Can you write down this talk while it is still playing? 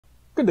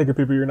Good day, good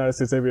people. United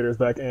States Aviators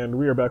back, and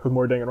we are back with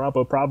more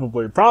Danganronpa.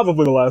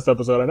 Probably the last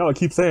episode. I know I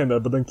keep saying that,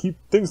 but then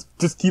things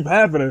just keep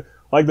happening.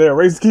 Like they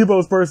erased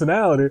Kibo's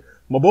personality.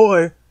 My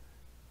boy.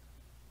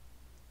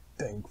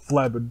 Dang,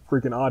 flabbed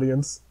freaking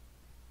audience.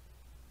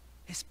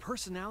 His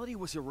personality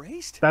was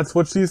erased? That's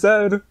what she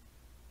said.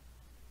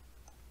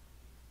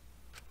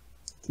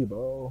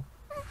 Kibo.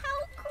 How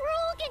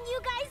cruel can you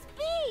guys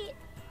be?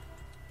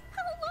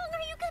 How long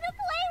are you gonna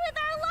play with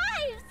our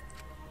lives?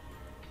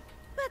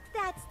 But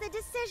that's the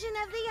decision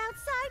of the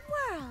outside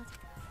world.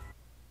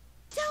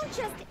 Don't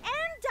just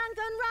end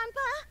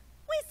Danganronpa.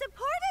 We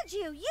supported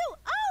you. You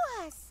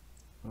owe us.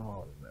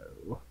 Oh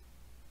no.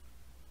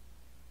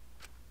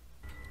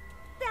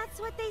 That's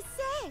what they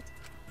said.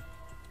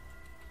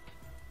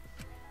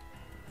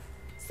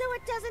 So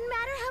it doesn't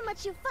matter how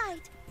much you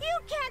fight. You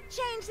can't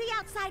change the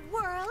outside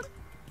world.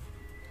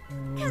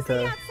 Because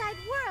the outside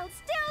world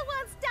still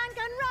wants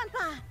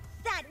Danganronpa.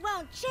 That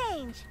won't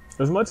change.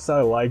 As much as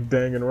I like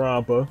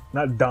Danganronpa,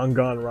 not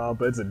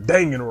Danganronpa, it's a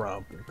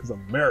Danganronpa, because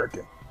I'm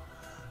American.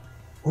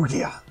 Oh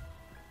yeah.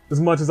 As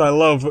much as I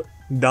love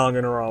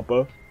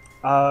Danganronpa,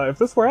 if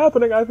this were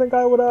happening, I think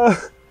I would,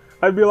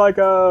 I'd be like,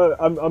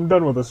 I'm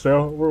done with this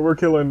show. We're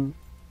killing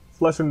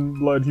flesh and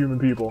blood human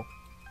people.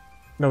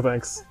 No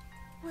thanks.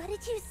 What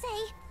did you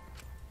say?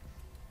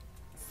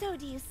 So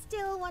do you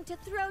still want to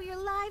throw your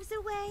lives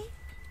away?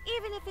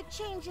 Even if it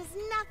changes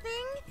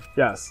nothing?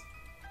 Yes.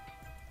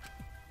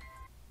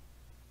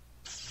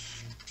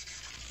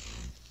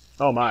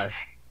 Oh my.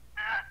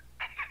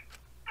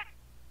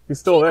 He's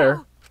still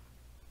there.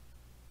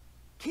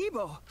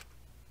 Kibo!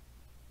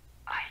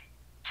 I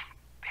can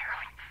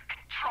barely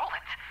control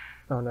it.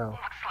 Oh no.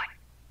 Looks like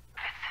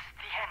this is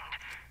the end.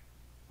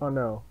 Oh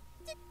no.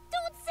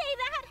 Don't say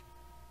that!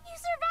 You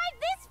survived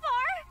this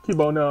far!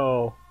 Kibo,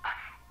 no. I'm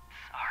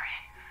sorry.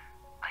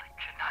 I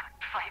could not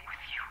fight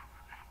with you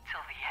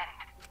until the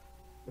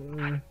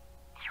end.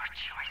 But your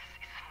choice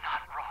is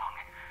not wrong.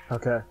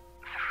 Okay.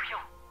 The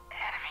real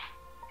enemy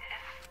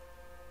is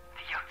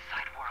the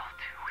outside world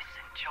who is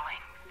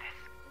enjoying this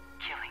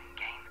killing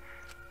game.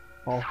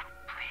 Oh. So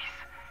please,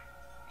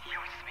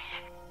 use me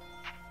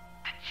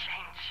to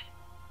change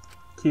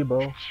Kibo.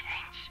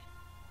 change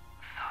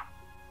the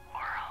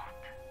world.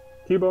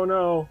 Kibo,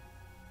 no.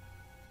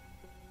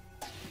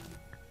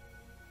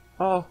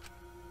 Oh.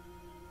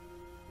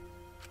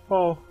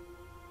 Oh.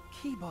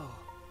 Kibo.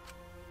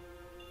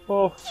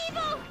 Oh.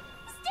 Kibo!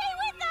 Stay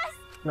with us!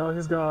 No,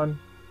 he's gone.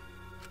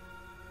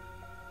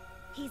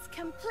 He's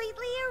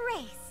completely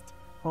erased.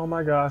 Oh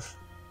my gosh.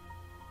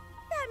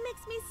 That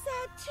makes me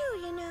sad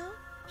too, you know.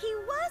 He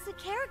was a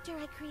character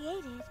I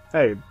created.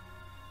 Hey,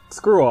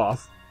 screw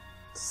off.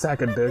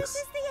 Sack of But dicks.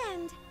 this is the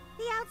end.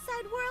 The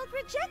outside world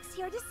rejects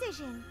your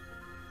decision.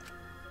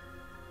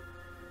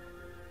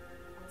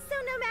 So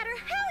no matter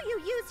how you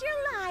use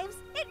your lives,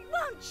 it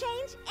won't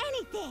change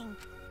anything.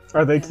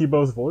 Are they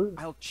Kibo's voice?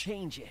 I'll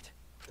change it.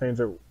 Change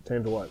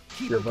what?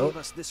 Kibo Your vote? gave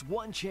us this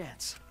one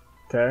chance.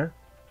 Okay.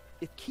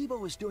 If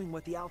Kibo is doing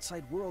what the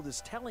outside world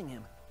is telling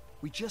him,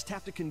 we just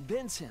have to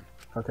convince him.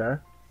 Okay.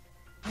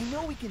 I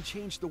know we can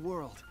change the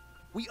world.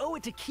 We owe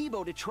it to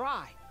Kibo to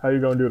try. How you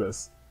gonna do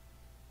this?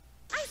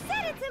 I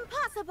said it's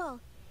impossible.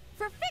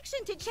 For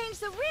fiction to change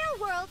the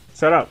real world,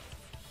 Shut up.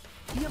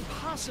 The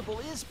impossible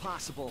is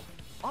possible.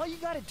 All you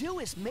gotta do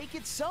is make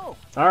it so.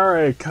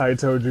 Alright,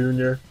 Kaito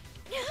Jr.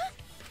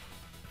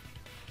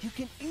 You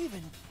can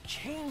even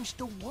change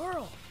the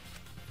world.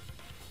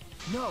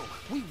 No,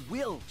 we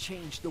will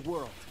change the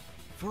world.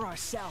 For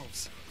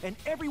ourselves and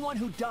everyone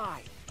who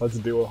died. Let's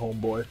do it,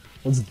 homeboy.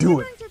 Let's do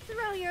you're it. going to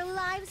throw your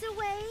lives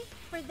away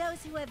for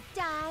those who have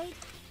died.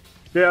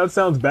 Yeah, it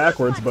sounds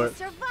backwards, Want but to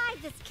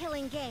survive this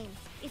killing game.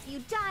 If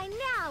you die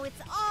now,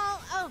 it's all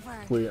over.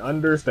 we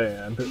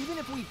understand. Even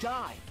if we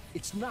die,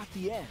 it's not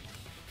the end.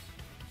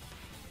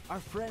 Our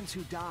friends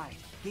who died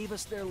gave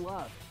us their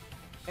love,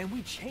 and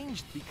we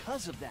changed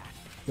because of that.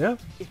 Yeah.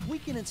 If we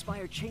can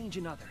inspire change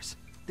in others,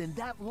 then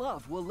that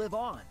love will live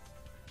on.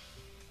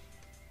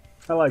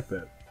 I like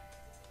that.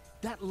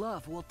 That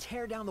love will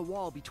tear down the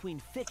wall between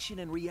fiction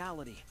and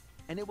reality,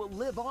 and it will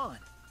live on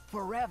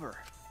forever.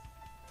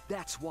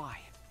 That's why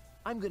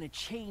I'm gonna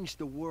change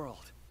the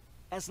world.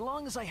 As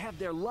long as I have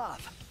their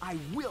love, I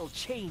will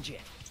change it.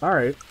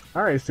 Alright.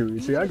 Alright, Shuichi,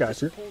 I Even if got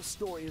this you. whole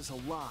story is a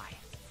lie,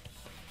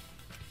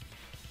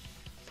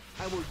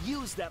 I will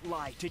use that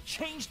lie to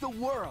change the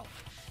world.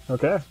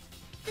 Okay.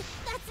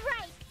 That's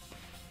right.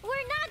 We're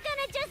not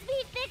gonna just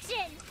be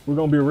fiction. We're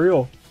gonna be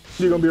real.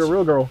 You're gonna be a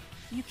real girl.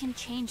 You can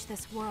change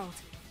this world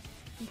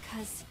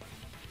because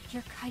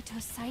you're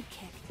Kaito's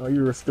sidekick. Oh,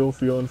 you were still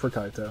feeling for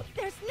Kaito.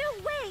 There's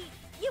no way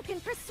you can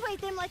persuade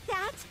them like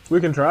that. We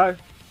can try.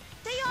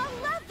 They all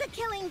love the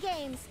killing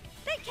games.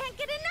 They can't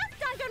get enough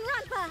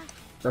Danganronpa.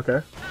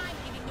 Okay. I'm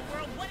giving the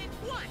world what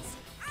it wants.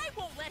 I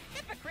won't let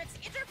hypocrites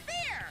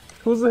interfere.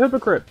 Who's the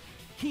hypocrite?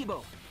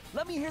 Kibo,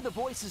 let me hear the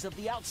voices of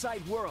the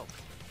outside world,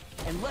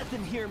 and let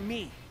them hear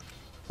me.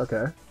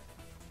 Okay.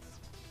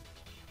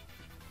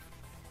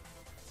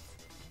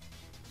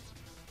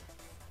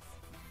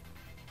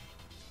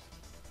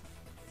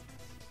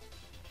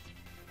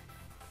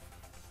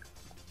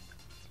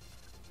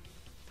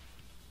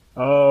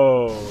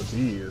 Oh,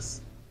 jeez.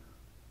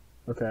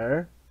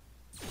 Okay.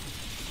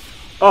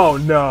 Oh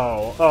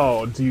no!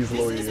 Oh, jeez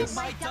Louise. This isn't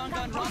my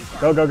Danganronpa.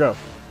 Go, go, go.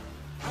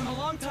 I'm a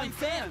longtime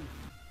fan.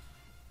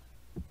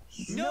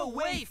 No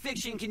way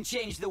fiction can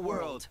change the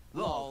world.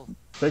 Lol.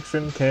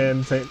 Fiction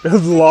can change.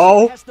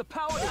 LOL? Has the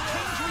power to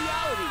change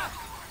reality.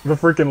 The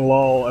freaking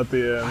lol at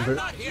the I'm end.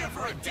 not here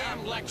for a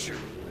damn lecture.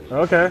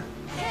 Okay.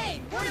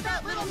 Hey, what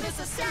about Little Miss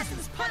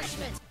Assassin's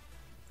punishment?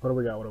 What do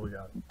we got? What do we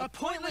got? A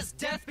pointless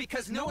death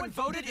because no one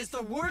voted is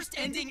the worst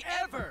ending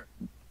ever.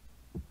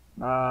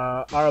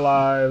 Our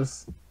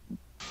lives.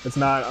 It's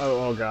not.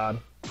 Oh god.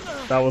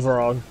 That was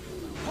wrong.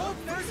 Hope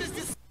versus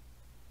this.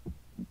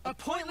 A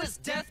pointless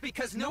death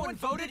because no one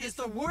voted is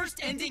the worst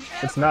ending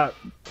ever. It's not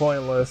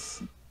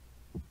pointless.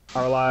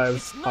 Our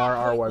lives Not are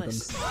our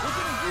pointless. weapons. We're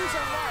gonna use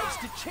our lives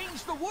to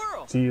change the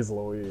world. Jeez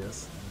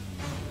Louise.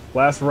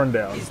 Last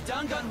rundown. Is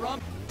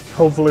Danganronpa?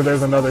 Hopefully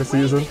there's another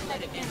season.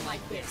 Let it end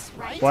like this,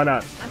 right? Why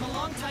not? I'm a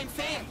longtime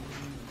fan.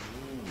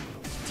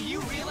 Do you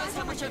realize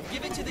how much I've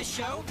given to this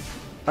show?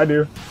 I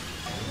do.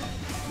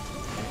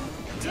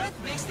 Death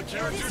makes the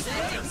characters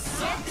ending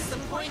suck. Is the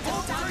point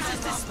of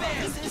versus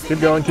despair.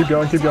 Keep going, keep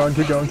going, keep going,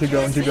 keep going, keep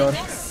going, keep going.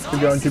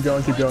 Keep going, keep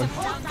going, keep going.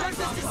 Hope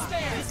versus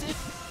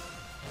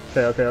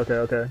despair.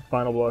 Okay.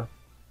 Final blow.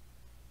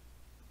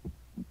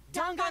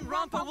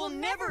 Danganronpa will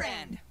never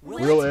end.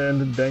 We'll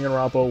end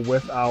Danganronpa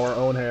with our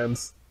own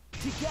hands.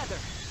 Together,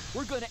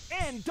 we're gonna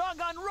end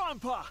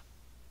Danganronpa.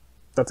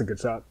 That's a good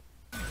shot.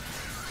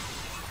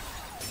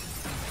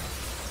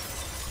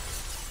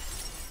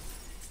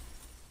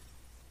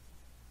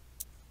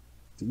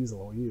 Jeez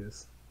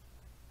Louise.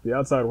 The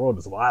outside world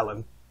is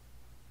wildin'.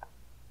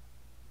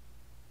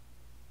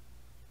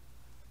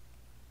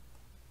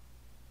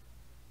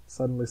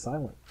 Suddenly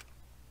silent.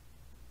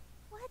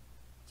 What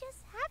just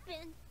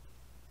happened?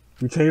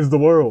 We changed the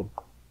world.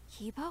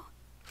 Kibo?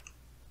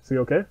 Is he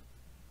okay?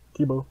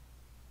 Kibo.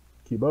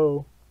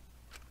 Kibo.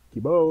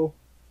 Kibo.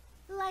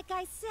 Like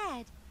I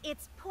said,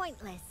 it's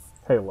pointless.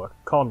 Hey look,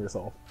 calm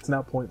yourself. It's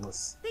not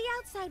pointless. The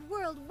outside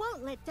world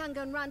won't let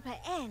Danganronpa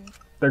end.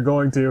 They're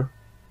going to.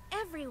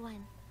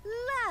 Everyone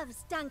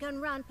loves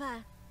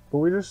Danganronpa. But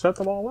we just shut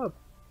them all up.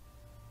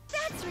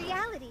 That's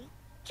reality.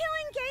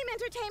 Killing game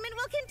entertainment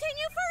will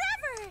continue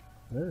forever.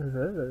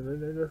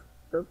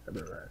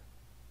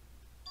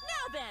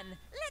 Now then,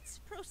 let's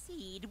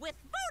proceed with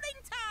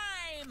voting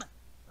time.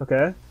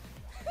 Okay.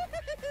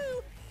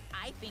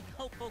 I think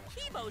hopeful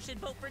Kibo should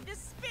vote for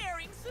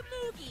despairing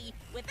Tsumugi,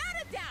 without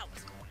a doubt.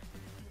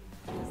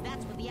 Because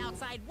that's what the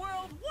outside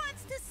world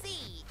wants to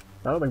see.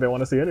 I don't think they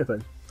want to see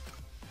anything.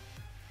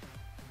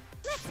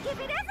 Let's give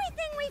it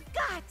everything we've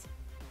got.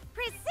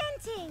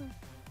 Presenting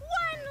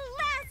one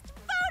last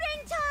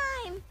voting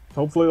time.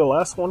 Hopefully the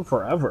last one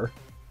forever.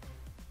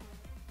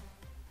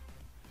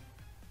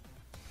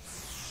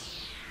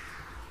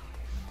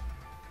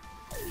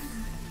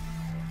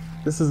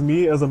 This is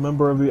me as a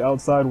member of the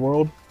outside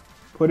world,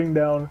 putting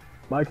down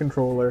my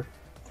controller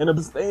and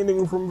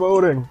abstaining from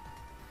voting.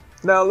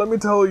 Now let me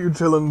tell you,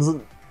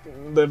 chillins,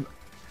 that if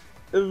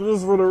this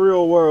is for the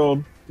real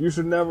world, you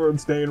should never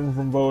abstain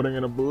from voting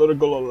in a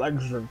political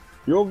election.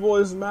 Your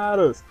voice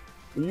matters.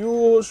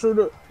 You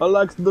should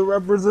elect the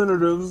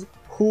representatives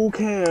who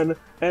can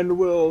and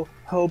will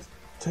help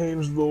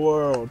change the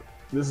world.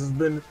 This has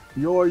been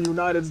your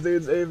United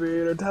States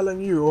Aviator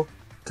telling you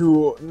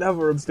to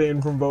never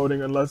abstain from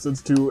voting unless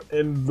it's to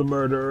end the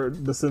murder,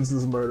 the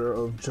senseless murder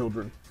of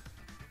children.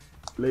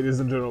 Ladies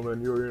and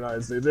gentlemen, your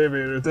United States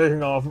Aviator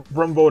taking off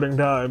from voting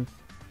time.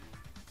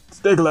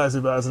 Stay classy,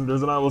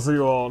 passengers, and I will see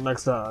you all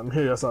next time.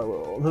 Yes, I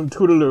will.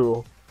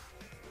 Toodaloo,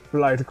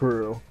 flight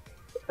crew,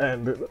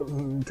 and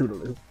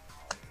toodaloo.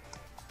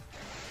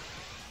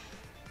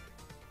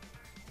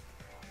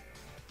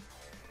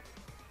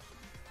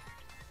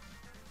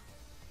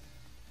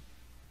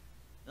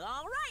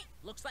 All right,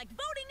 looks like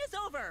voting is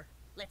over.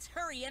 Let's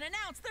hurry and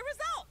announce the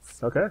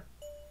results. Okay.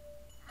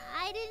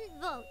 I didn't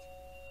vote.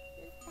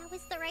 That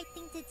was the right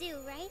thing to do,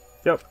 right?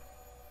 Yep.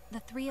 The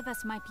three of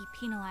us might be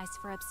penalized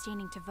for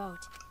abstaining to vote.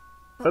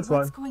 But That's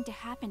what's fine. going to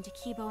happen to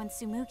Kibo and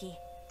Tsumugi?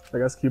 I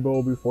guess Kibo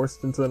will be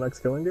forced into the next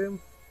killing game?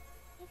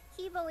 If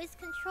Kibo is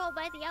controlled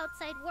by the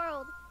outside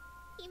world,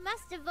 he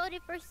must have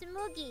voted for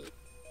Tsumugi.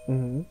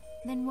 Mm-hmm.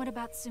 Then what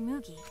about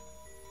Tsumugi?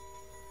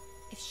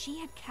 If she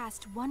had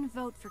cast one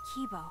vote for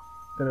Kibo,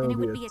 Then then it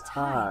would be a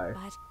tie.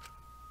 but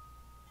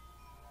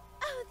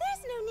Oh,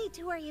 there's no need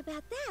to worry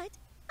about that.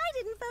 I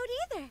didn't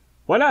vote either.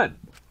 Why not?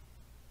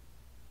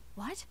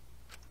 what?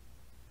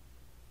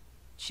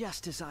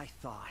 Just as I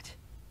thought.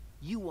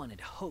 You wanted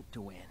Hope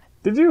to win.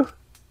 Did you?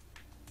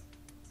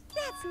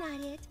 That's not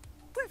it.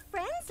 We're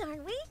friends,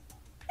 aren't we?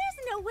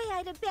 There's no way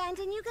I'd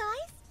abandon you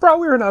guys. Bro,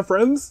 we are not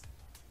friends.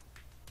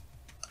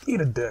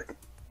 Eat a dick.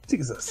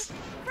 Jesus.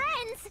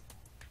 Friends?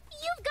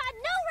 You've got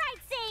no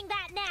right saying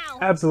that now.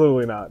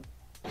 Absolutely not.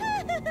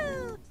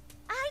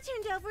 I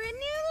turned over a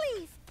new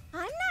leaf. I'm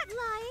not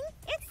lying.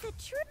 It's the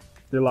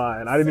truth. You're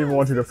lying. I didn't even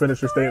want you to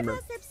finish your statement. Four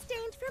of us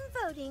abstained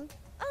from voting.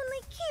 Only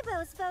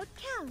Kibo's vote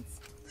counts.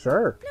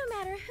 Sure. No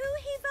matter who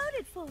he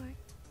voted for.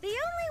 The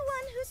only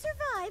one who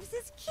survives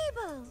is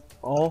Kibo.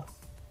 Oh,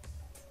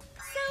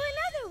 So in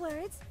other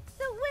words,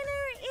 the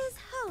winner is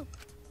Hope.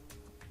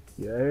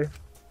 yay.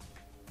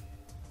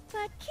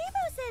 But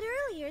Kibo said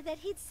earlier that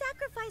he'd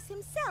sacrifice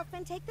himself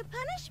and take the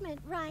punishment,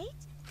 right?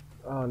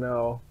 Oh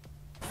no.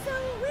 So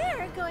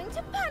we're going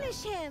to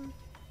punish him.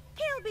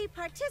 He'll be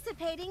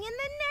participating in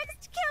the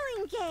next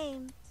killing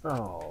game.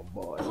 Oh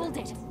boy. Hold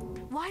it.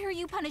 Why are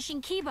you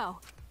punishing Kibo?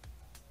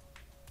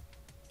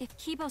 If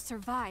Kibo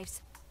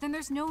survives, then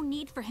there's no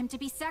need for him to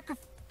be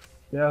sacrificed.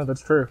 Yeah,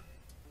 that's true.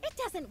 It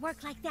doesn't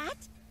work like that.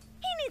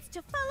 He needs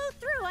to follow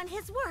through on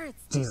his words.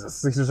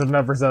 Jesus, you should have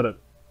never said it.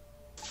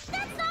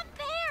 That's not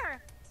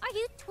fair. Are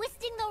you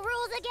twisting the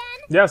rules again?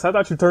 Yes, I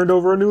thought you turned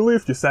over a new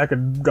leaf, you sack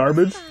of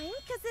garbage. Fine,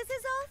 because this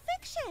is all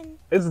fiction.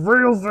 It's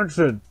real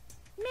fiction.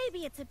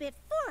 Maybe it's a bit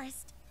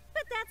forced,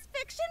 but that's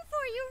fiction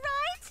for you,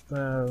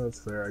 right? That's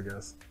fair, I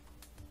guess.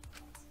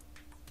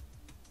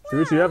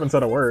 Shuichi, you haven't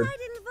said a word. Since I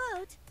didn't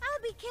vote,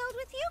 I'll be killed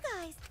with you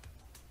guys.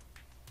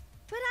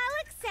 But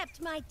I'll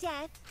accept my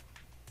death.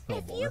 Oh,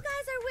 If boy. you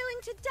guys are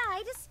willing to die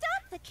to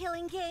stop the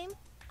killing game,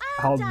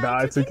 I'll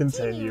die to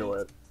continue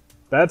it.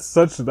 That's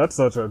such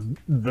a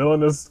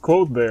villainous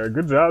quote there.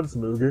 Good job,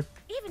 Smoogie.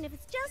 Even if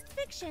it's just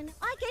fiction,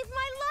 I gave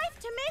my life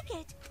to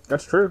make it.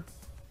 That's true.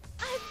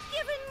 I've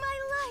given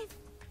my life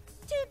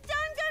to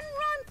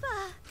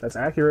Danganronpa. That's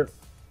accurate.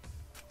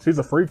 She's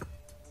a freak.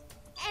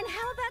 And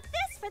how about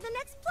this for the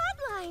next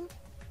plotline?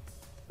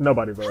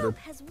 Nobody voted. Hope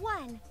has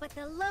won, but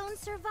the lone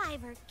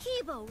survivor,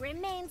 Kibo,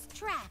 remains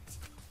trapped.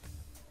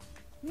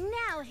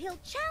 Now he'll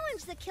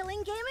challenge the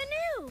killing game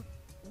anew.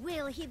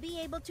 Will he be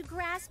able to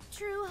grasp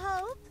true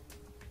hope?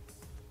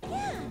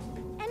 Yeah,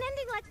 an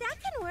ending like that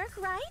can work,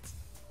 right?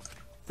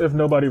 If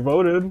nobody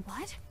voted.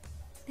 What?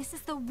 This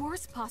is the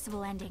worst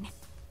possible ending.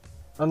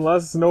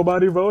 Unless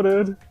nobody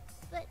voted.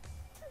 But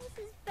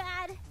this is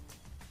bad.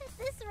 At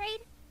this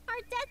rate, our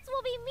deaths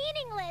will be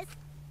meaningless.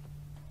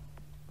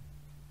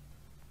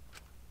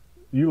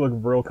 You look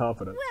real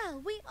confident.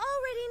 Well, we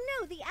already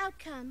know the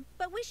outcome,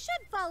 but we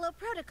should follow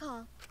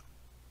protocol.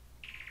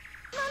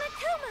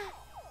 Monokuma,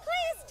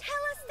 please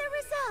tell us the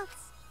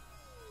results.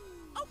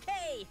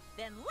 Okay,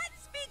 then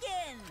let's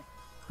begin.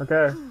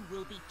 Okay. Who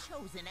will be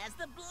chosen as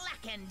the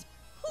Blackened?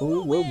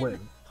 Who will win?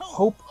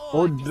 Hope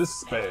or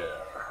despair?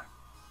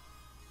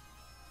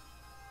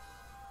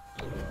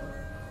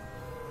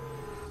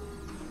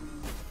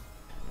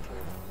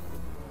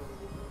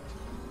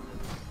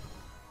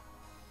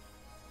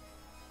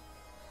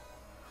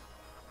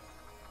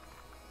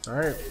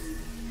 Alright.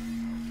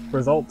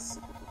 Results.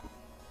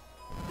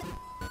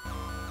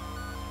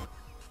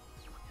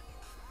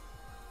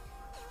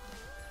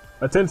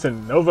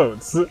 Attention, no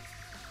votes.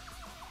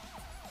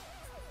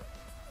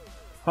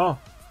 Huh,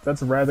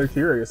 that's rather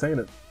curious, ain't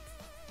it?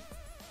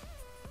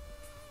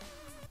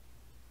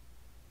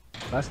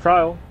 Last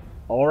trial.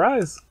 All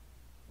rise.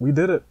 We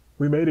did it.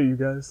 We made it, you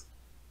guys.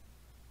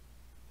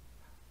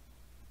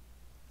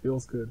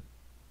 Feels good.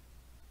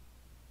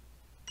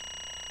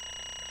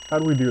 How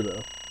do we do,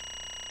 though?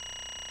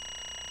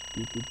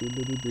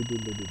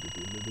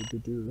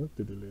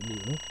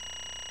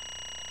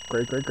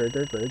 Great.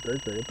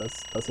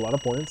 That's a lot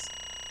of points.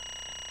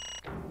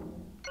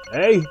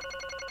 Hey!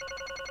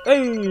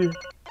 Hey! Is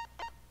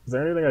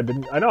there anything I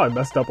didn't... I know I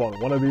messed up on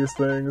one of these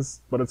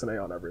things, but it's an A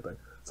on everything.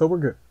 So we're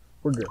good.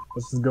 We're good.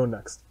 Let's just go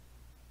next.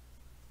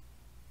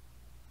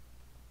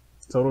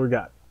 So what do we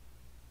got?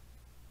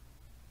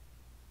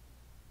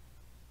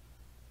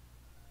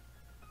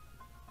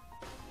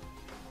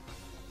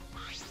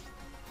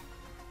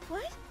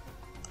 What?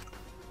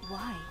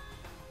 Why?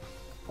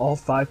 All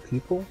 5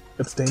 people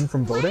abstained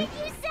from voting? What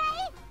did you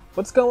say?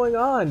 What's going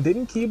on?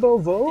 Didn't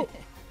Kibo vote?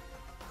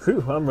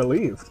 Phew, I'm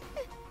relieved.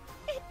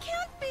 It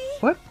can't be.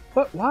 What?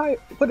 What? Why?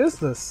 What is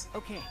this?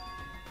 Okay,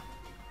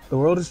 The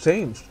world has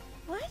changed.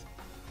 What?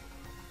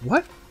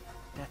 What?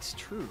 that's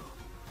true.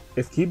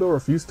 If Kibo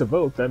refused to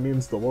vote, that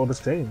means the world has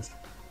changed.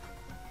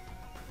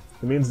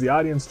 It means the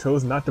audience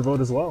chose not to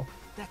vote as well.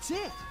 That's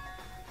it.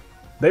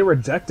 They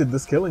rejected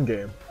this killing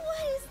game.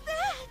 What is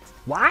that?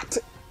 What?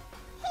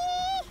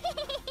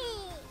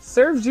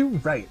 Serves you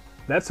right.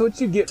 That's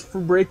what you get for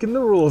breaking the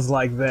rules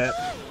like that.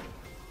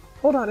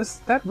 Hold on, is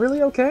that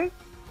really okay?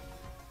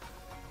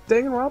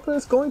 Danganronpa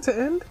is going to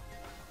end?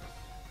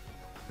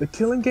 The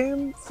killing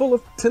game full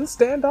of tense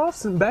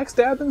standoffs and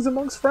backstabbings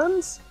amongst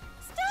friends?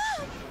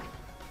 Stop!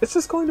 It's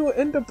just going to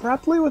end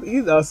abruptly with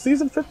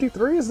season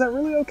 53? Is that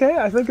really okay?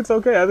 I think it's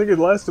okay. I think it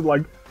lasted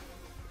like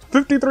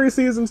 53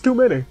 seasons too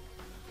many.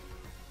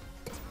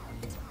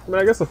 I mean,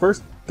 I guess the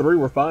first 3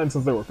 were fine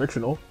since they were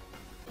fictional.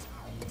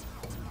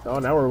 Oh,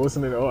 now we're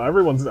listening. Oh,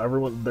 everyone,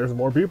 there's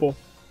more people.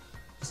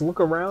 Just look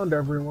around,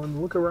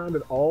 everyone. Look around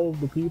at all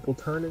the people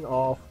turning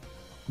off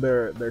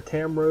their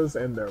cameras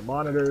and their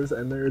monitors,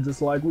 and they're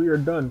just like, we are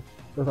done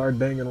with our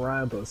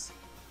Danganronpas.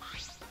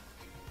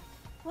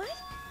 What?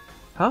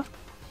 Huh?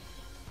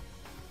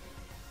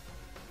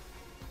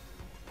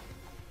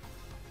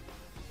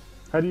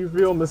 How do you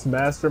feel, Miss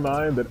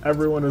Mastermind, that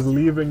everyone is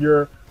leaving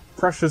your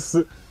precious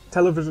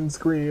television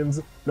screens.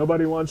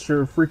 Nobody wants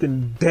your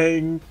freaking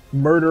dang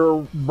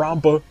murder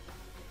rompa.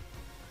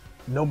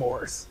 No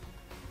mores.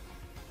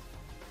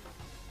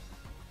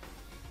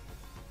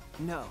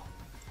 No.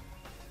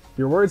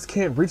 Your words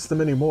can't reach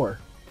them anymore.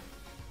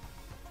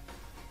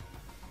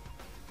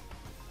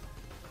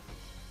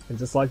 And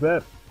just like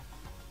that,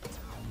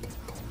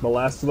 the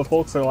last of the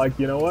folks are like,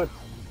 you know what?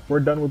 We're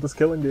done with this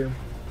killing game.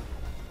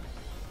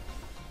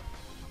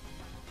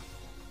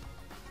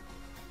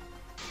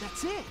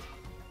 That's it.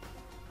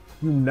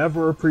 You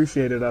never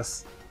appreciated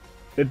us.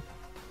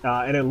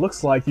 And it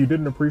looks like you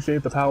didn't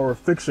appreciate the power of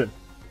fiction.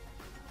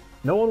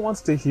 No one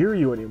wants to hear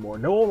you anymore.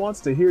 No one wants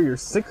to hear your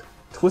sick,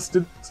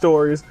 twisted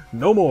stories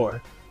no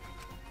more.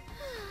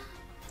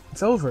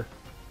 It's over.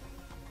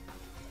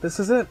 This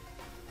is it.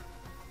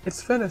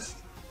 It's finished.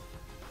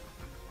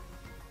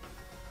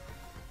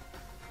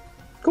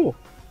 Cool.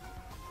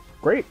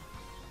 Great.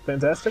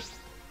 Fantastic.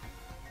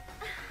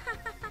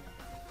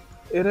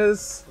 It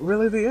is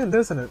really the end,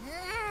 isn't it?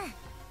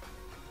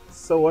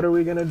 So what are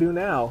we gonna do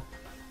now?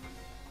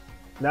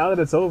 Now that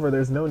it's over,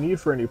 there's no need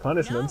for any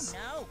punishments.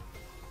 No.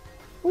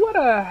 What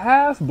a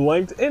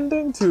half-blanked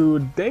ending to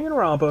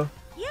Danganronpa.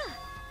 Yeah.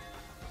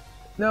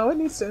 No, it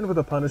needs to end with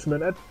a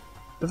punishment at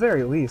the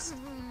very least.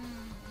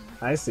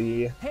 I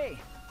see. Hey,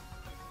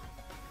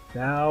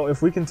 Now,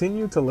 if we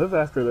continue to live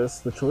after this,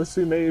 the choice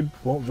we made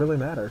won't really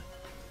matter.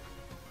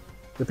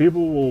 The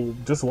people will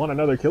just want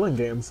another killing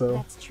game, so...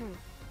 That's true.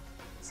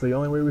 So the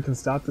only way we can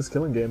stop this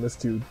killing game is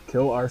to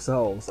kill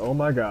ourselves. Oh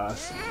my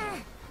gosh.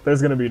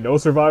 There's gonna be no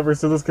survivors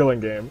to this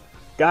killing game.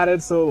 Got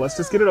it, so let's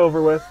just get it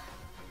over with.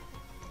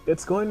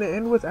 It's going to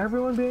end with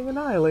everyone being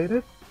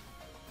annihilated.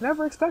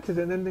 Never expected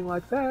an ending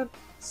like that,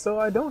 so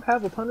I don't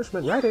have a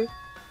punishment ready.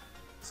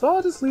 So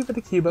I'll just leave it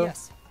to Kibo.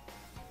 yes.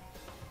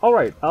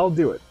 Alright, I'll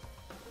do it.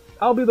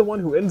 I'll be the one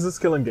who ends this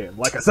killing game,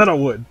 like I said I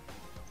would.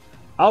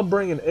 I'll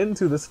bring an end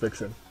to this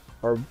fiction.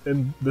 Or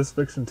end this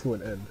fiction to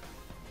an end.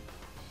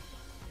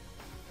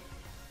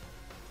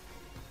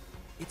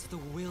 It's the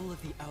will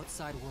of the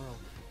outside world.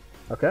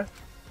 Okay?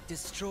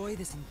 Destroy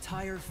this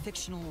entire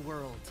fictional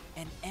world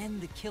and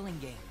end the killing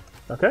game.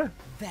 Okay.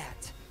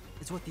 That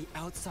is what the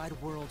outside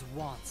world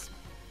wants.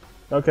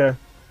 Okay.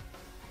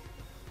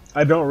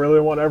 I don't really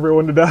want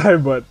everyone to die,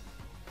 but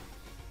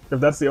if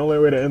that's the only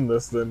way to end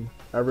this, then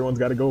everyone's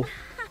gotta go.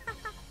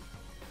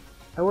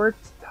 I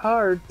worked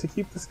hard to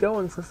keep this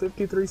going for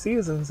 53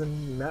 seasons,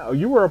 and now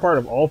you were a part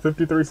of all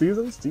 53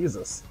 seasons?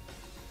 Jesus.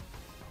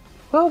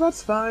 Well,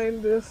 that's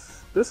fine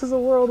if this is a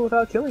world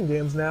without killing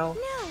games now.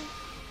 No.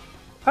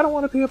 I don't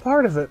want to be a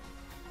part of it.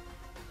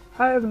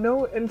 I have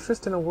no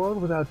interest in a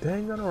world without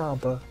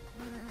Danganronpa.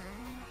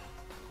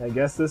 I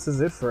guess this is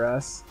it for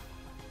us.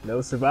 No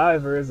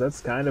survivors,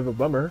 that's kind of a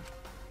bummer.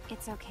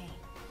 It's okay.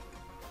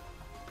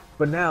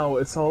 But now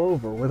it's all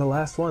over. We're the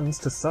last ones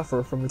to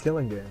suffer from the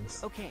killing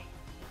games. Okay.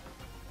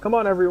 Come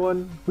on,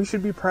 everyone. We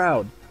should be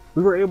proud.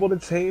 We were able to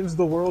change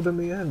the world in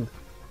the end.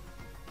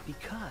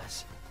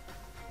 Because...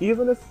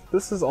 Even if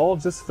this is all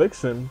just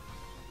fiction,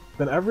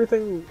 then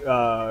everything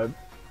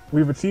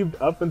we've achieved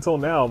up until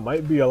now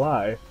might be a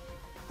lie.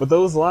 But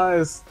those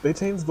lies, they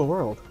changed the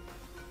world.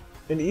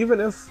 And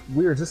even if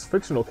we are just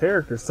fictional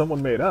characters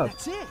someone made up,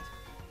 That's it.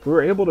 we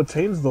were able to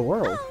change the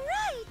world.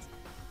 Alright.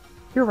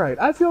 You're right,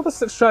 I feel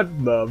this. Shut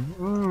the.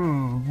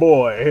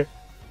 Boy.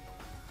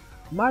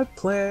 My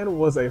plan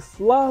was a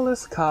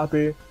flawless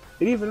copy.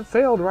 It even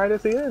failed right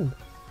at the end.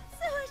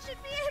 So I should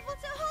be able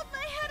to hold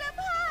my head up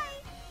high.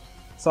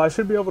 So I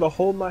should be able to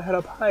hold my head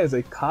up high as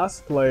a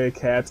cosplay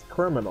cat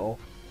criminal.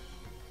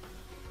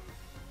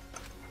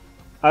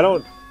 I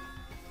don't...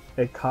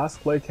 A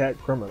cosplay cat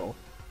criminal.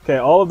 Okay,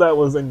 all of that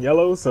was in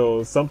yellow,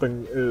 so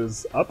something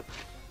is up.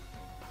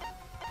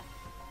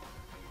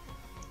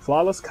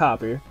 Flawless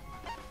copy.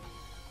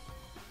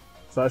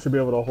 So I should be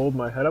able to hold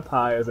my head up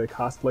high as a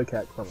cosplay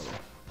cat criminal.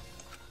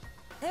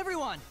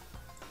 Everyone!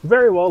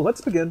 Very well,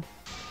 let's begin.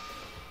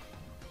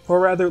 Or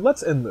rather,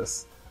 let's end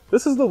this.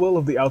 This is the will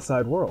of the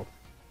outside world.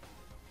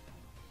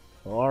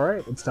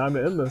 Alright, it's time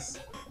to end this.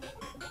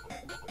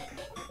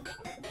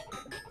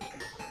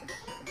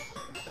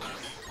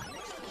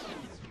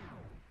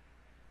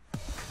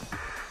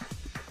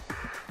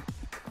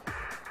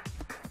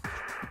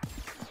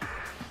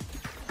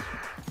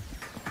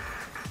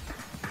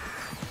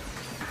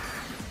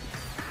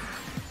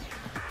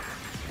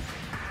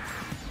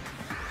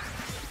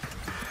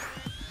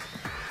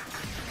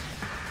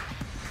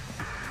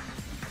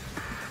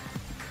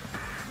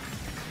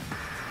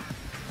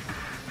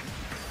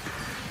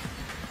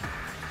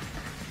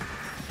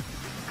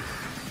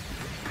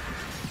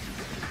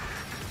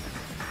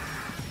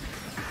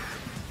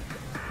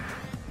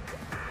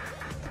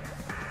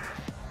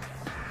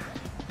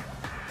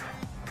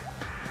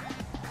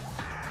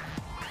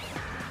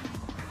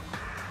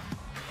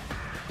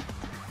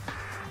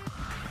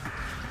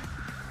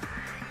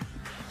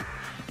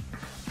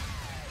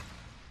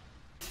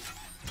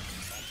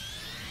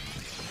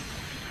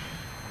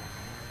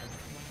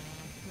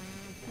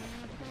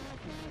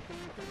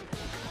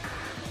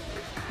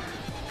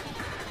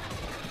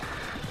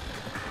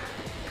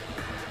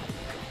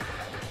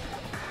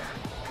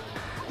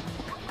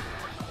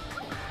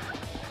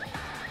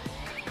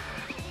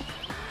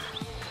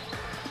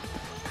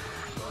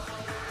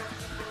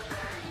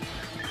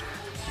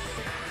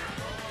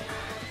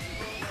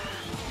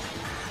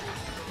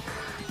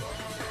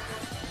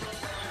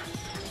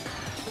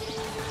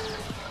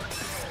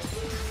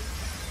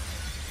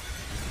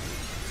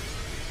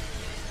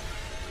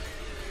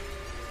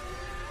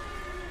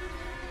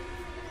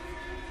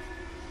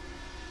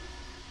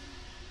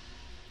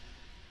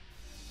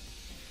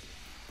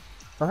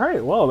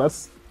 Alright, well,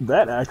 that's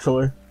that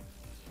actually.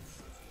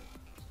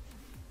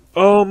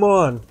 Oh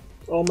man.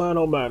 Oh man,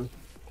 oh man.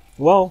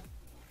 Well,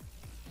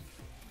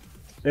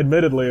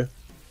 admittedly,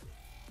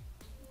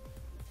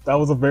 that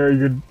was a very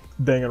good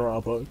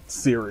Danganronpa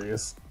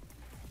series.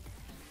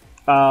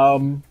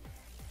 I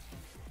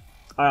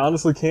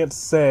honestly can't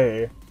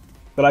say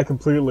that I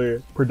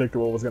completely predicted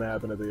what was going to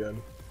happen at the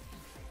end.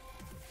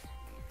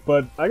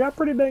 But I got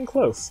pretty dang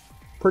close.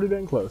 Pretty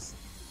dang close.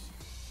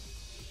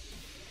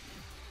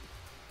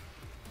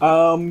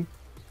 I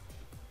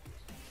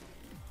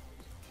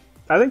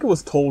think it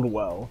was told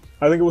well.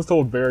 I think it was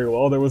told very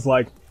well. There was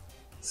like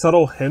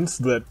subtle hints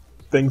that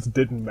things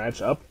didn't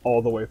match up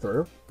all the way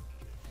through.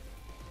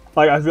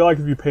 Like, I feel like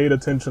if you paid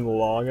attention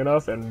long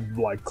enough and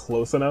like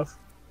close enough,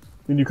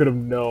 then you could have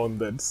known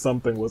that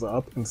something was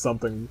up and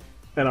something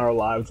in our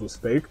lives was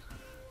fake.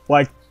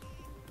 Like,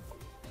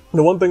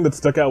 the one thing that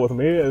stuck out with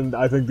me, and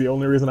I think the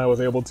only reason I was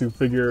able to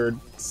figure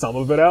some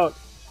of it out,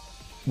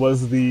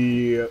 was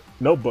the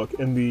notebook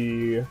in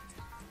the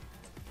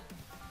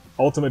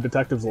Ultimate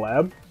Detective's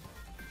lab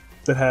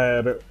that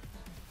had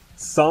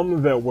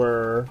some that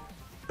were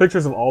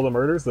pictures of all the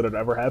murders that had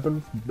ever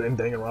happened in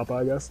Danganronpa,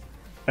 I guess,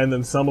 and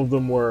then some of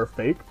them were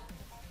fake,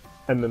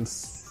 and then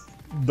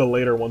the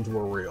later ones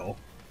were real.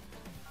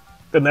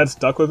 And that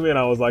stuck with me, and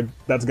I was like,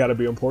 that's gotta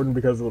be important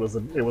because it was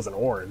an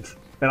orange.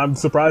 And I'm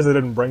surprised they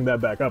didn't bring that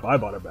back up. I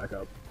bought it back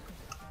up.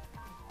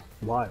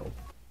 Wild.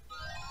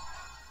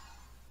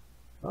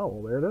 Oh,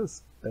 well, there it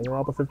is.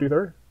 Danganronpa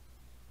 53.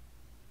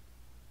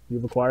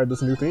 You've acquired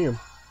this new theme.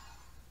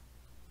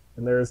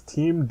 And there's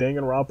Team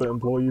Danganronpa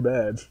Employee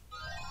Badge.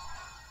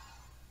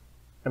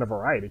 And a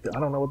variety. I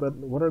don't know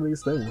what are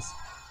these things?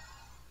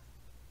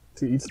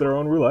 To each their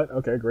own roulette.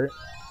 Okay, great.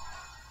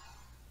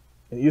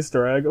 An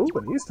Easter egg. Ooh,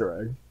 an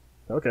Easter egg.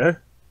 Okay.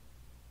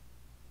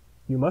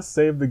 You must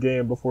save the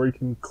game before you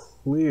can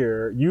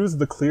use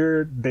the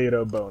clear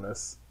data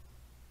bonus.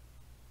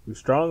 We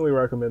strongly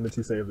recommend that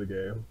you save the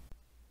game.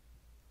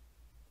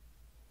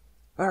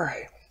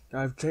 Alright,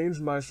 I've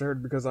changed my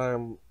shirt because I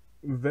am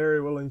very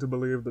willing to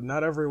believe that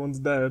not everyone's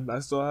dead. I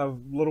still have a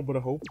little bit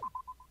of hope.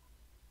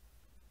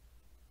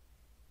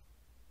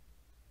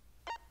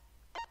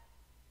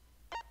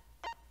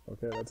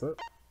 Okay, that's it.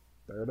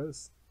 There it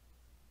is.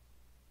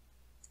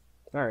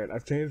 Alright,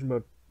 I've changed my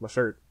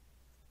shirt.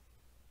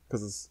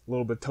 Because it's a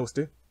little bit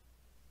toasty.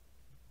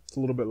 It's a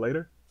little bit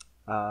later.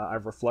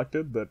 I've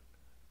reflected that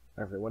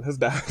everyone has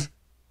died.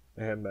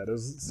 And that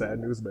is sad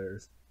news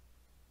bears.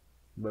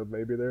 But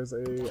maybe there's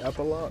a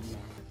epilogue.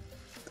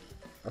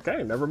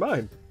 Okay, never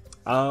mind.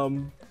 I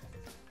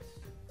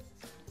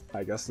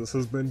guess this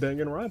has been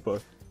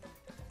Danganronpa.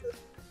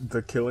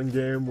 The killing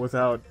game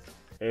without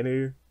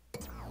any...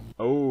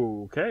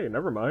 Okay,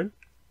 never mind.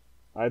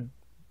 I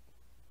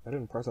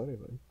didn't press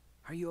anything.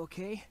 Are you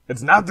okay?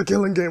 It's not the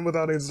killing game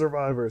without any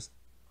survivors.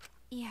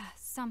 Yeah,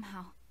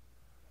 somehow.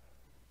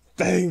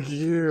 Thank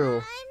you.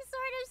 I'm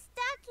sort of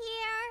stuck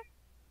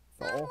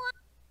here. Oh,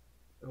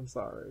 I'm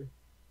sorry.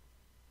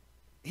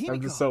 Himiko,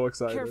 I'm just so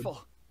excited.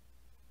 Careful.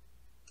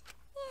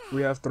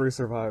 We have 3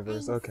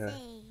 survivors. I'm Okay.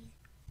 safe.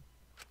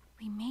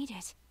 We made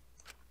it.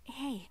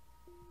 Hey,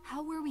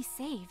 how were we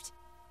saved?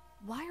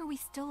 Why are we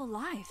still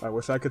alive? I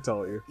wish I could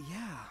tell you.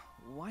 Yeah,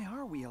 why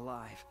are we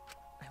alive?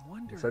 I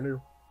wonder. Wish I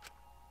knew.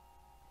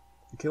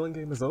 The killing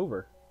game is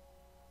over.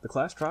 The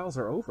class trials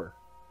are over.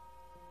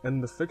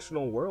 And the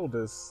fictional world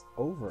is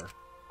over.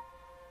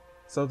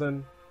 So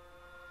then,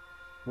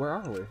 where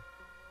are we?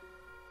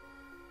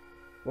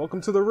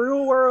 Welcome to the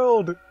real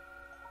world!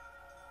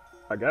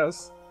 I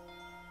guess.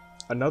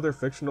 Another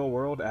fictional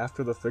world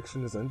after the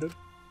fiction is ended?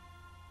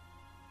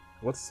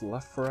 What's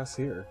left for us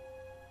here?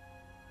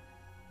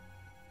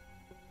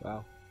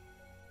 Wow.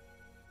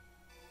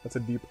 That's a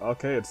deep...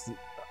 Okay, it's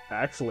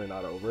actually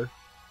not over.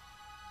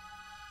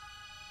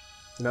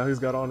 Now he's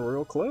got on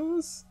real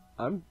clothes?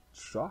 I'm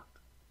shocked.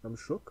 I'm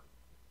shook.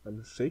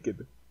 I'm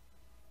shaken.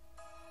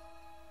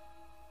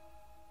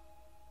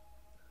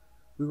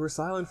 We were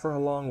silent for a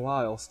long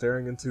while,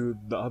 staring into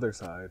the other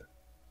side,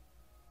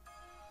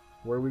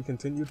 where we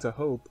continued to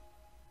hope,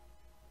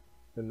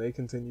 and they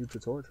continued to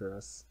torture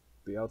us,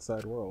 the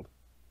outside world.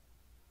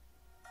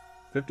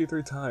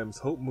 53 times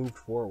hope moved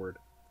forward.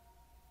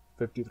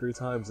 53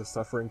 times the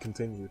suffering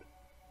continued.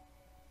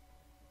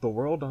 The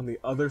world on the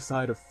other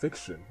side of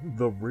fiction,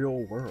 the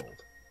real world.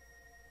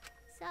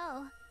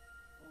 So,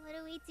 what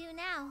do we do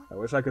now? I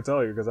wish I could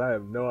tell you, because I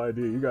have no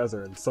idea. You guys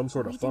are in some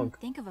sort of We funk.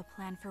 didn't think of a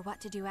plan for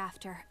what to do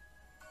after.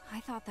 I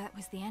thought that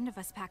was the end of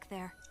us back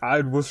there. I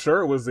was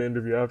sure it was the end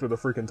of you after the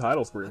freaking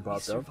title screen But we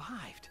popped up.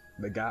 survived.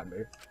 They got me.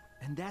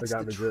 And that's got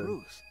the me good.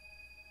 truth.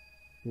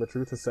 And the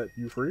truth has set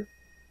you free?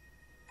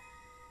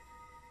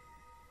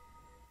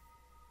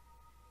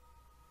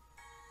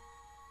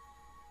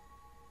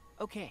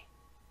 Okay.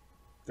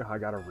 Oh, I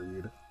gotta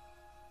read.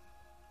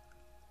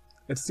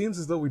 It seems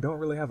as though we don't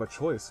really have a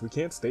choice. We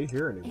can't stay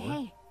here anymore.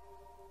 Hey,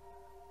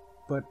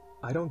 But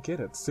I don't get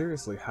it.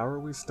 Seriously, how are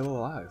we still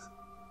alive?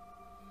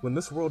 When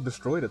this world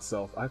destroyed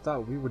itself, I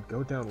thought we would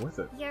go down with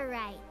it. You're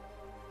right.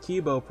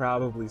 Kibo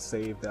probably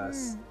saved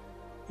us.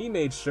 He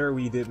made sure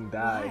we didn't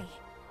die. Why?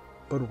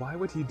 But why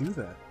would he do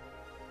that?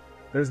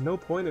 There's no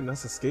point in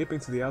us escaping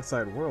to the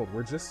outside world.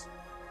 We're just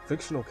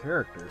fictional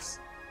characters.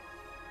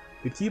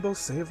 Did Kibo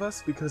save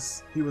us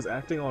because he was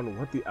acting on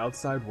what the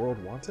outside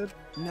world wanted?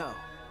 No.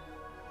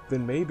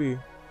 Then maybe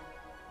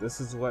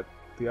this is what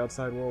the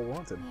outside world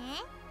wanted.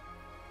 Huh?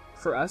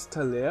 For us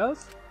to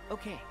live?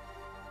 Okay.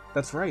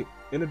 That's right.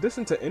 In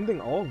addition to ending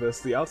all this,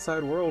 the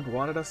outside world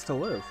wanted us to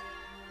live.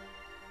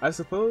 I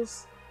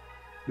suppose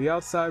the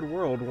outside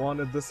world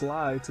wanted this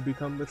lie to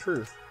become the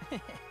truth.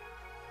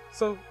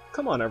 So,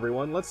 come on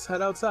everyone, let's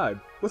head outside,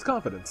 with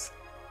confidence.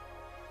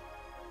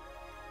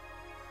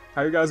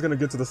 How are you guys gonna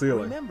get to the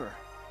ceiling? Remember,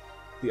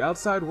 The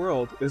outside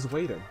world is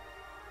waiting.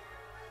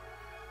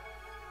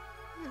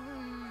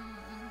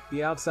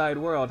 The outside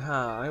world,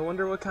 huh? I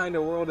wonder what kind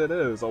of world it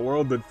is. A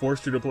world that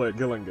forced you to play a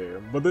killing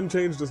game, but then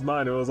changed his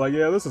mind and was like,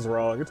 yeah, this is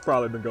wrong. It's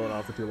probably been going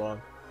on for too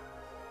long.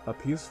 A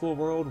peaceful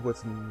world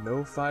with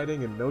no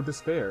fighting and no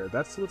despair.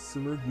 That's what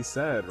Tsumugi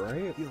said,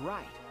 right? you're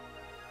right.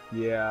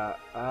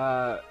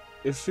 Yeah,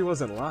 if she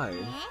wasn't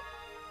lying.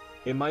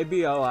 It might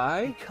be a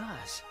lie?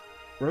 Because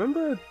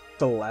Remember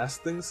the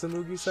last thing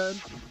Tsumugi said?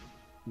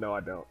 No, I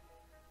don't.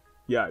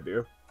 Yeah, I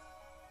do.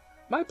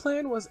 My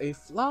plan was a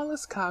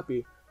flawless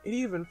copy. It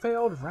even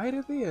failed right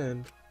at the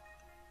end.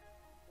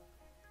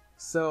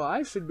 So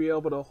I should be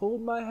able to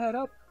hold my head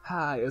up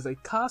high as a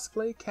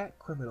cosplay cat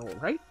criminal,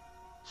 right?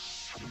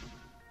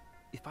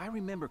 if I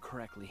remember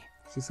correctly,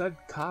 She said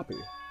copy.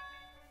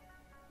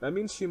 That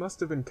means she must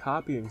have been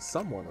copying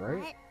someone, right?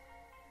 What?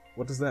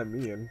 What does that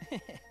mean?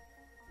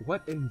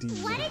 What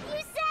indeed? What did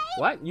you say?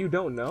 What? You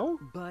don't know?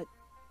 but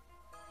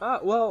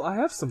Well, I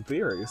have some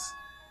theories.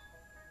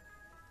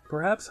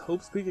 Perhaps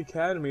Hope's Peak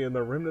Academy and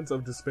the remnants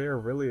of despair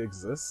really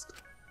exist?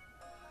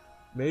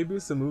 Maybe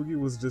Tsumugi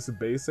was just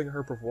basing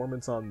her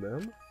performance on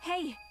them?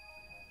 Hey,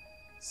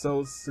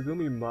 So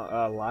Tsugumi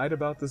lied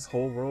about this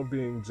whole world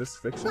being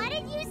just fiction? What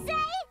did you say?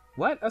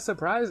 What? A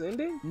surprise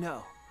ending?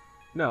 no.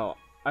 No,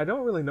 I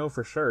don't really know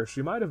for sure.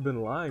 She might have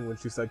been lying when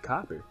she said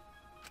copy.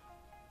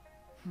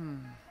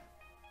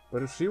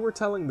 But if she were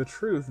telling the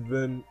truth,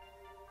 then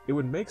it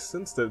would make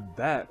sense that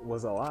that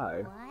was a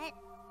lie. What?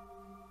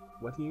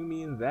 What do you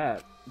mean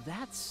that?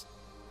 That's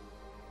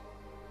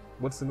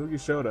What Tsumugi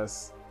showed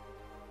us.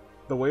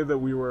 The way that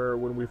we were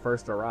when we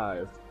first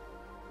arrived.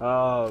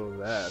 Oh,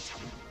 that.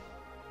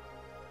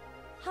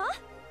 Huh?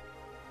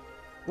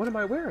 What am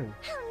I wearing?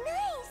 How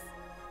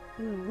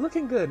nice!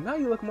 Looking good. Now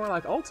you look more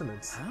like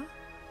Ultimates. huh?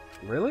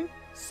 Really?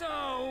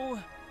 So,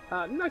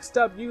 Next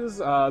up, use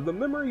the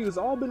memory you've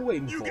all been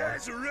waiting for. are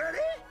ready?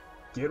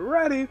 Get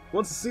ready!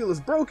 Once the seal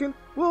is broken,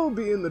 we'll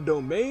be in the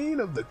domain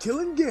of the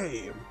killing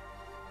game.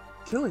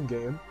 Killing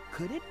game?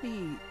 Could it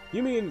be?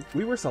 You mean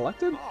we were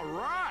selected? All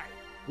right.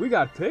 We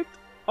got picked?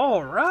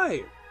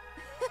 Alright!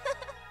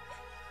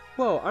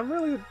 Whoa, I'm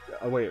really...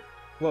 wait.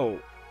 Whoa,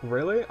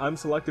 really? I'm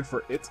selected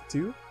for it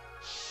too?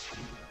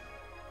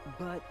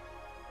 But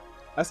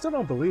I still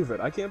don't believe it.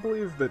 I can't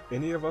believe that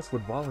any of us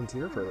would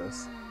volunteer for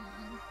this.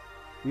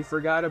 We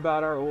forgot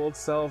about our old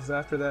selves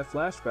after that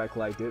flashback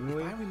light, didn't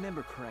we? if I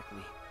remember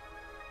correctly,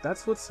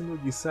 That's what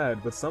Tsumugi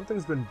said, but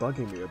something's been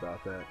bugging me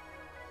about that.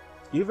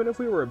 Even if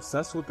we were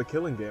obsessed with the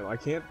killing game, I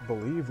can't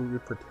believe we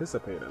would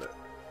participate in it.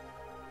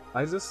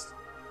 I just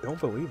don't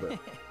believe it.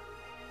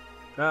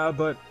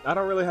 But I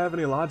don't really have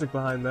any logic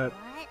behind that.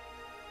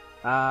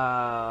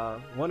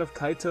 What? One of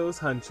Kaito's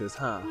hunches,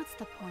 huh? what's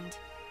the point?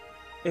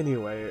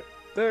 Anyway,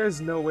 there's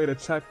no way to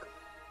check...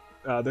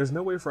 there's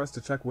no way for us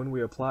to check when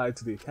we applied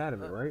to the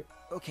academy, right?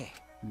 okay.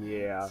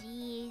 Yeah.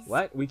 Jeez.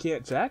 What? We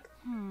can't check?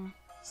 Hmm.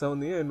 So in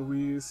the end,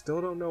 we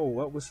still don't know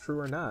what was true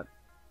or not.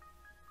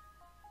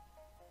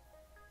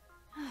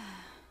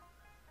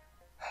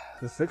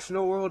 The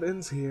fictional world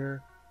ends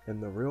here,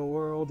 and the real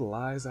world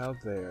lies out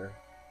there.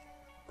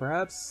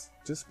 Perhaps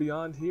just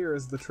beyond here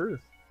is the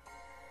truth.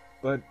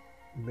 But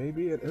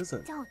maybe it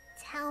isn't. Don't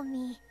tell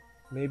me.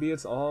 Maybe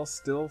it's all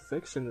still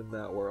fiction in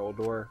that world,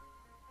 or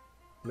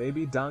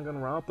maybe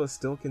Danganronpa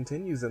still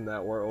continues in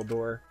that world,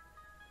 or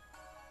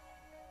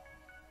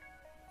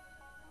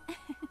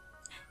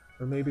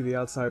maybe the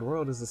outside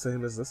world is the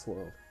same as this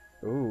world.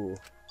 Ooh.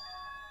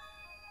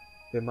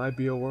 It might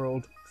be a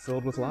world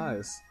filled with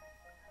lies.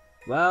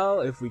 Well,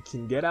 if we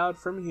can get out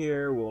from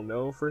here, we'll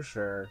know for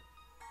sure.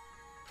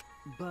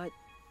 But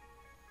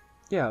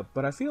Yeah,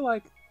 but I feel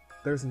like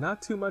there's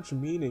not too much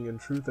meaning in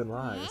truth and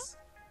lies.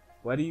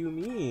 What do you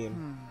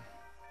mean?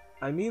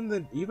 I mean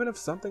that even if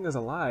something is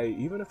a lie,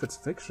 even if it's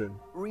fiction,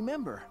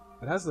 remember,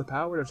 it has the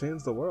power to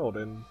change the world,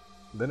 and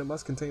then it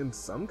must contain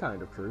some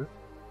kind of truth.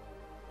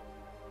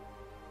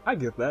 I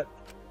get that.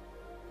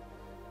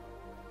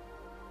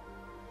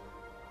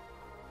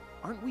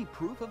 aren't we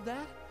proof of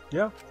that?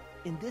 Yeah.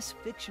 In this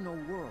fictional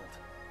world,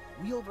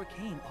 we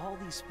overcame all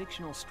these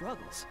fictional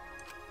struggles.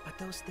 But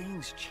those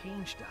things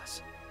changed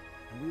us,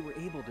 and we were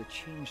able to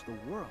change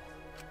the world.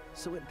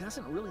 So it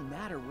doesn't really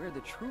matter where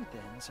the truth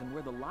ends and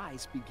where the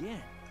lies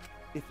begin.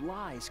 If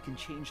lies can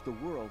change the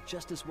world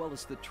just as well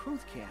as the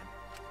truth can,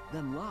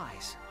 then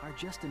lies are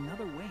just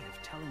another way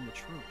of telling the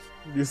truth.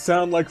 You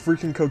sound like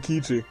freaking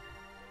Kokichi.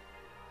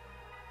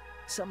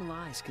 Some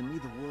lies can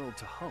lead the world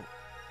to hope.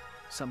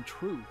 Some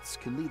truths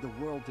can lead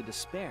the world to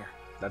despair.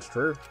 That's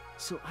true.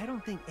 So I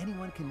don't think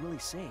anyone can really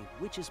say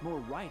which is more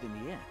right in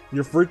the end.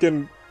 Your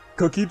freaking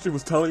Kokichi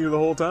was telling you the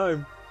whole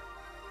time.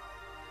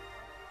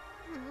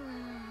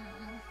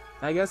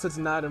 I guess it's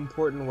not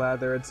important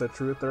whether it's a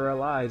truth or a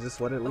lie, just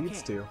what it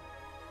leads to.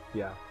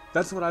 Yeah,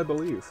 that's what I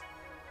believe.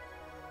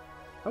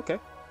 Okay.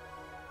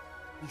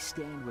 We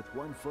stand with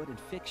 1 foot in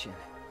fiction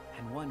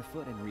and 1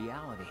 foot in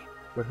reality.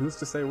 But who's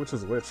to say which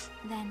is which?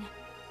 Then,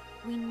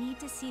 we need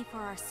to see for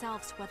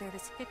ourselves whether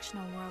this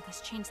fictional world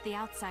has changed the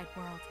outside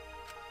world,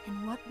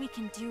 and what we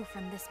can do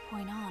from this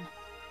point on.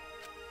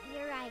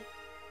 You're right.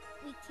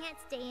 We can't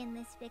stay in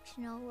this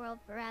fictional world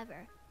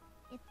forever.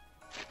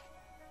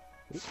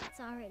 It's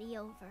already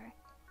over.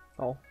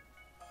 Oh.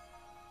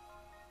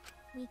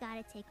 We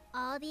gotta take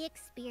all the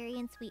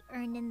experience we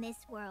earned in this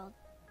world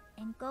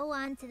and go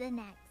on to the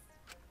next.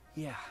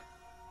 Yeah.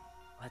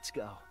 Let's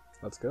go.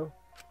 Let's go.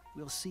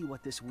 We'll see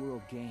what this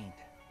world gained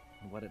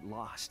and what it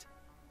lost.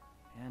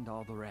 And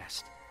all the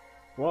rest.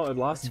 Well, it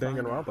lost Let's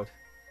find Danganronpa. out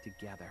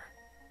together.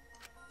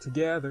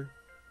 Together.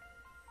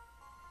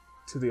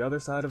 To the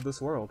other side of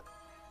this world.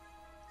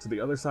 To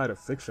the other side of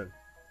fiction.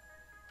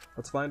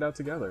 Let's find out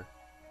together.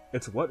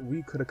 It's what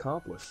we could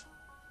accomplish.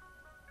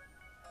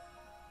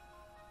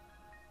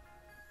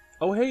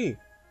 Oh, hey!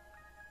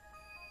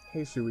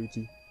 Hey,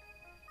 Shuichi.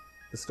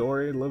 The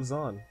story lives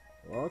on.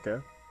 Well, okay.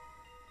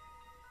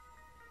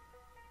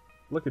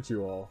 Look at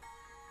you all.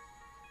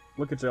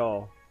 Look at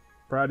y'all.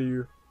 Proud of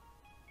you.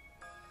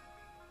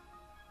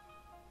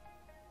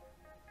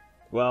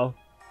 Well,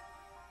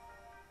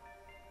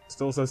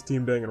 still says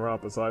Team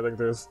Danganronpa, so I think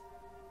there's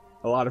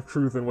a lot of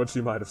truth in what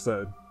she might have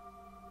said.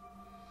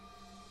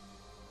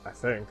 I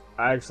think.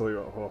 I actually,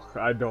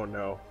 I don't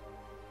know.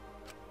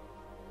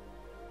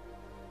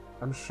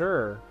 I'm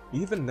sure,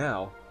 even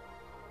now,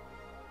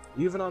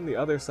 even on the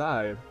other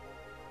side,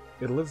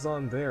 it lives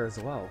on there as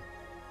well.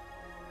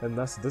 And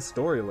thus this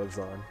story lives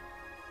on.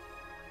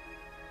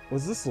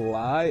 Was this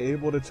lie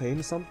able to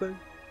change something?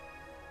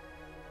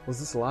 Was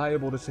this lie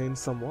able to change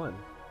someone?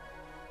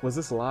 Was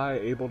this lie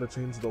able to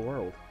change the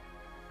world?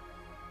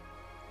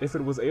 If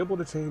it was able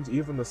to change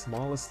even the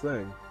smallest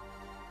thing,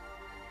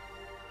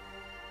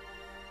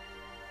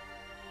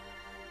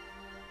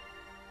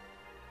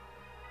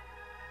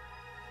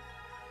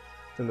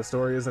 then the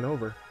story isn't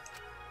over.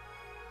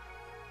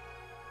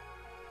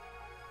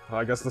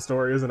 Well, I guess the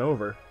story isn't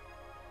over.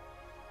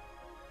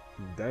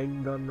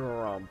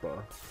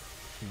 Danganronpa.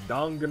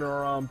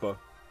 Danganronpa.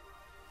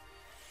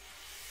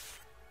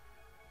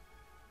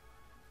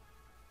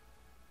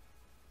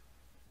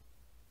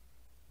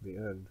 The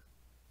end.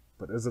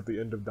 But is it the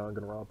end of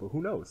Danganronpa?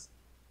 Who knows?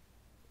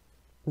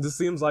 This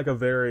seems like a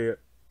very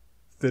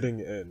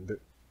fitting end.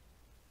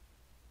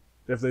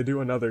 If they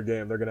do another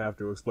game, they're gonna have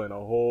to explain a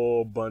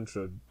whole bunch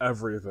of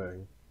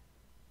everything.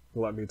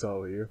 Let me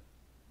tell you.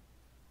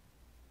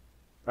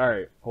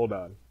 Alright, hold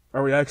on.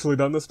 Are we actually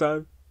done this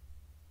time?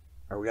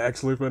 Are we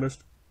actually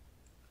finished?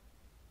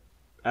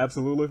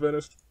 Absolutely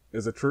finished?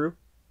 Is it true?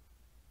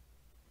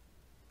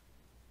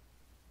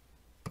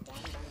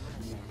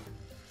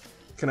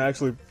 Can I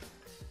actually...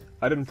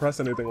 I didn't press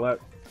anything yet.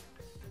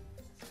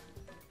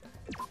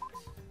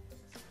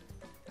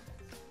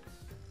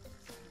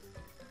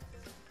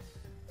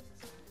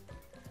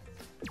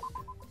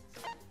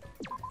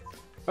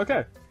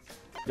 Okay.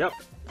 Yep.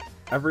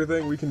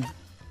 Everything we can...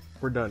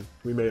 We're done.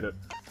 We made it.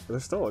 But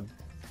there's still a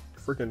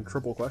freaking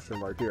triple question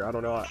mark here. I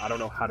don't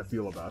know how to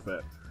feel about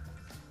that.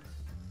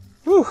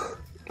 Whew.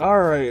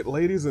 Alright,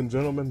 ladies and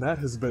gentlemen, that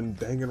has been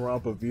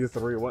Danganronpa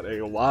V3. What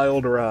a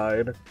wild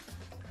ride.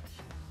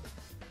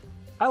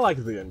 I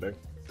liked the ending.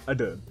 I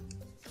did.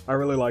 I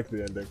really liked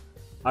the ending.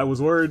 I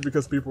was worried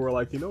because people were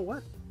like, you know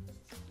what?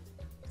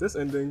 This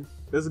ending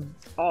is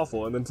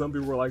awful. And then some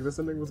people were like, this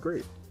ending was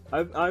great.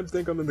 I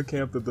think I'm in the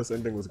camp that this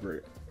ending was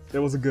great. It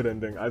was a good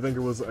ending. I think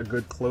it was a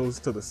good close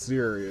to the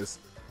series,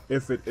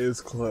 if it is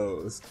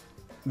closed.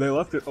 They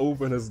left it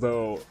open as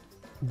though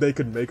they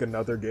could make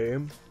another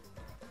game.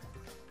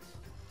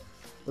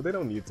 But they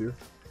don't need to.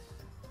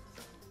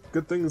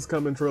 Good things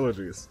come in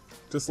trilogies.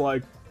 Just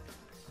like...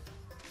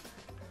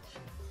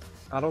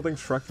 I don't think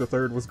Shrek the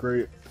Third was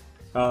great.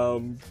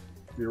 The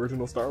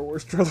original Star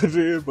Wars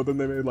trilogy, but then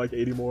they made like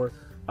 80 more.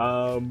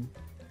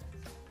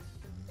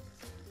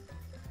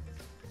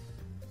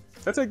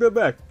 I take that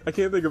back. I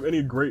can't think of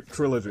any great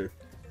trilogy.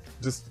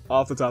 Just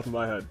off the top of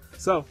my head.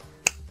 So,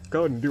 go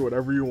ahead and do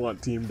whatever you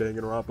want, Team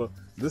Danganronpa.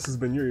 This has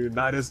been your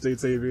United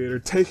States Aviator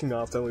taking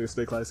off, telling you to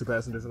stay classy,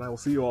 passengers, and I will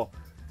see you all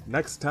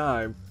next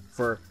time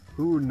for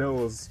who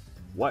knows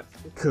what,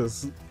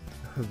 because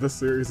this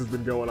series has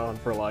been going on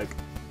for like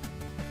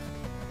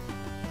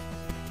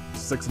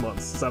 6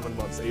 months, 7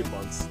 months, 8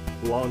 months.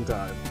 Long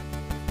time.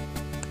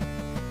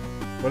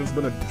 But it's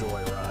been a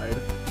joyride.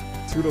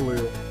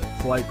 Toodaloo,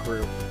 flight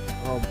crew.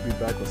 I'll be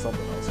back with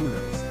something else. Who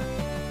knows?